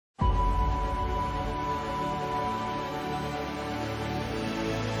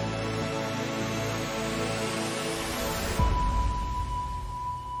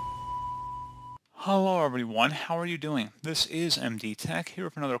Hello everyone, how are you doing? This is MD Tech here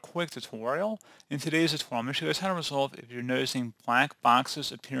with another quick tutorial. In today's tutorial, I'm going to show you guys how to resolve if you're noticing black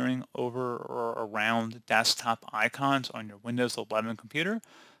boxes appearing over or around desktop icons on your Windows 11 computer.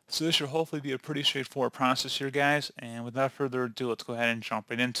 So this should hopefully be a pretty straightforward process here, guys, and without further ado, let's go ahead and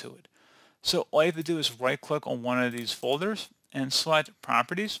jump right into it. So all you have to do is right click on one of these folders and select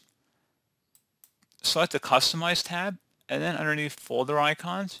Properties, select the Customize tab, and then underneath folder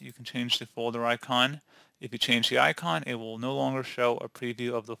icons, you can change the folder icon. If you change the icon, it will no longer show a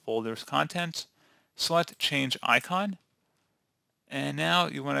preview of the folder's contents. Select Change Icon. And now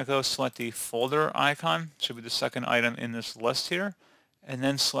you want to go select the folder icon, should be the second item in this list here, and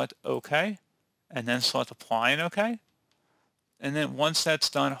then select OK, and then select Apply and OK. And then once that's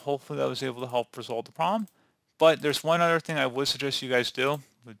done, hopefully that was able to help resolve the problem. But there's one other thing I would suggest you guys do,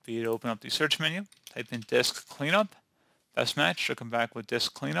 would be to open up the search menu, type in Disk Cleanup. Best match should come back with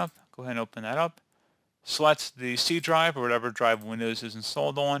Disk Cleanup. Go ahead and open that up. Select the C drive or whatever drive Windows is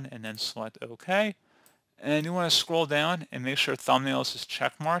installed on, and then select OK. And you want to scroll down and make sure thumbnails is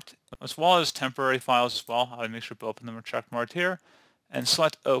checkmarked, as well as temporary files as well. I would make sure both of them are checkmarked here. And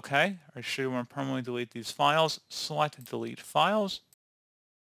select OK. Are sure you want to permanently delete these files. Select Delete Files.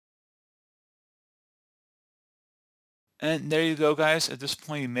 And there you go, guys. At this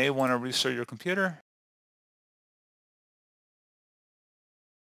point, you may want to restart your computer.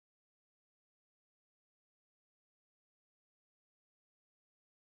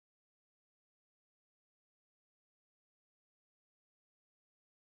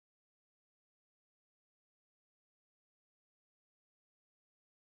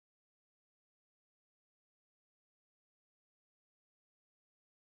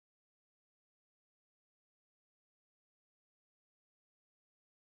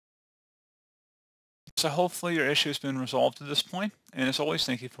 So hopefully your issue has been resolved at this point. And as always,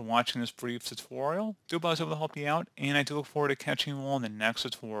 thank you for watching this brief tutorial. Do hope I was able to help you out, and I do look forward to catching you all in the next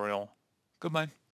tutorial. Goodbye.